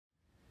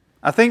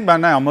I think by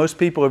now most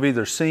people have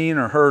either seen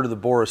or heard of the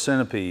Bora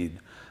Centipede.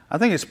 I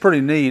think it's pretty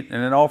neat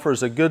and it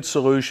offers a good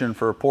solution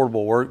for a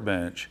portable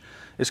workbench.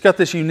 It's got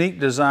this unique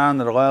design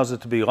that allows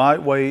it to be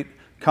lightweight,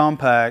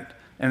 compact,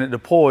 and it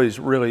deploys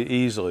really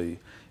easily.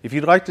 If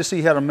you'd like to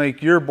see how to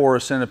make your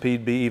Bora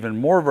Centipede be even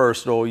more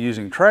versatile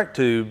using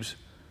TrackTubes,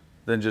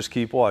 then just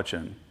keep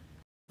watching.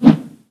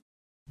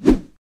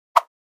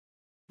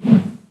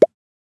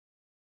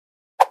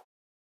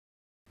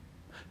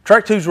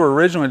 TrackTubes were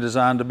originally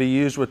designed to be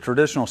used with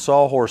traditional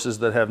sawhorses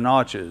that have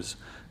notches.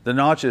 The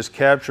notches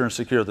capture and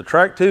secure the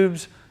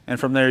TrackTubes, and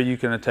from there you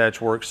can attach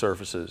work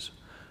surfaces.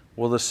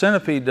 Well, the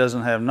Centipede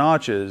doesn't have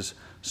notches,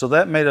 so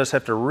that made us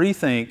have to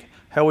rethink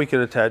how we could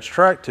attach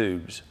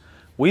TrackTubes.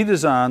 We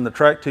designed the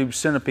TrackTubes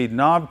Centipede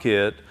Knob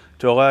Kit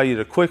to allow you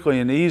to quickly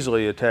and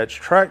easily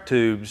attach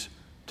TrackTubes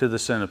to the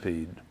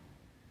Centipede.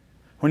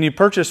 When you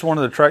purchase one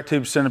of the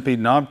TrackTubes Centipede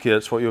Knob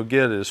Kits, what you'll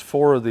get is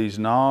 4 of these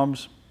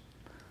knobs,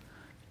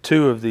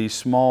 2 of these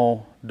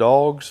small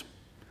dogs,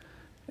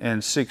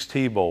 and 6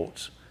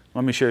 T-bolts.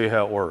 Let me show you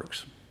how it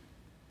works.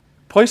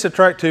 Place a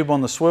TrackTube on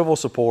the swivel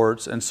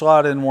supports and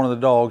slide in one of the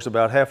dogs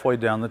about halfway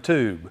down the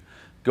tube.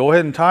 Go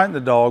ahead and tighten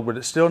the dog, but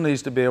it still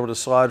needs to be able to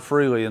slide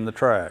freely in the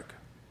track.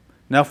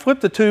 Now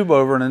flip the tube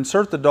over and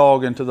insert the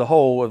dog into the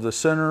hole of the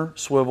center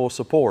swivel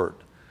support.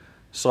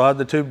 Slide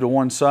the tube to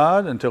one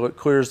side until it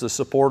clears the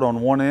support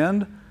on one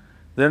end,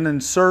 then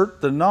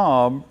insert the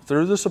knob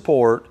through the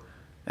support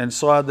and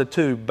slide the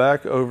tube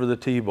back over the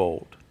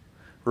T-bolt.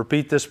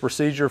 Repeat this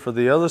procedure for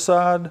the other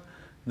side,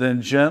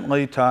 then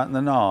gently tighten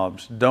the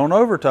knobs. Don't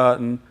over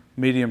tighten,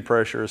 medium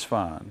pressure is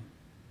fine.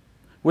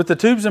 With the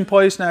tubes in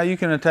place now, you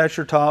can attach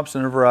your tops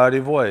in a variety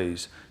of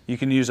ways. You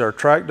can use our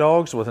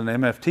TrackDogs with an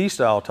MFT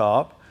style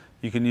top,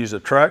 you can use a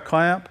track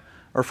clamp,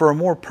 or for a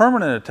more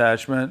permanent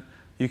attachment,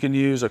 you can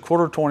use a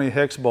 1/4-20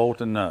 hex bolt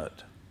and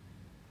nut.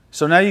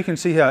 So now you can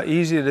see how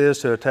easy it is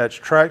to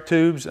attach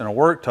TrackTubes and a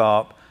work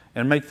top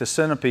and make the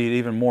Centipede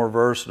even more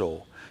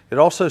versatile. It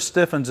also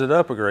stiffens it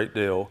up a great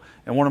deal,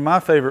 and one of my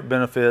favorite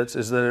benefits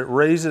is that it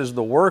raises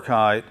the work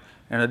height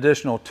an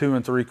additional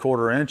 2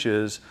 3/4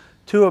 inches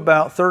to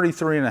about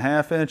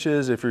 33.5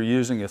 inches if you're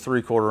using a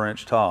 3/4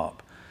 inch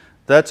top.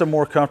 That's a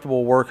more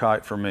comfortable work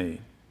height for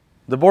me.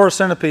 The Bora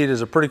Centipede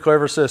is a pretty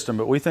clever system,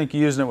 but we think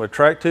using it with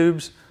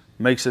TrackTubes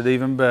makes it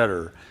even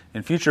better.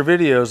 In future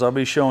videos, I'll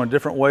be showing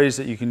different ways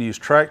that you can use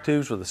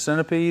TrackTubes with a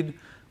Centipede,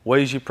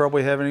 ways you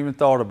probably haven't even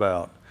thought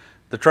about.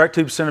 The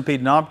TrackTubes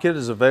Centipede Knob Kit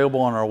is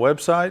available on our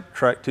website,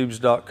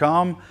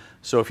 TrackTubes.com,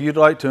 so if you'd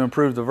like to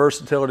improve the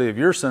versatility of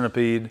your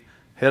Centipede,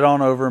 head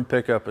on over and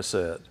pick up a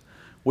set.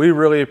 We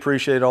really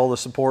appreciate all the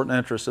support and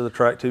interest of the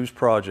TrackTubes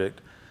project.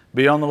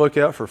 Be on the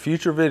lookout for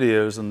future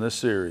videos in this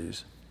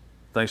series.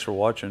 Thanks for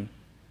watching.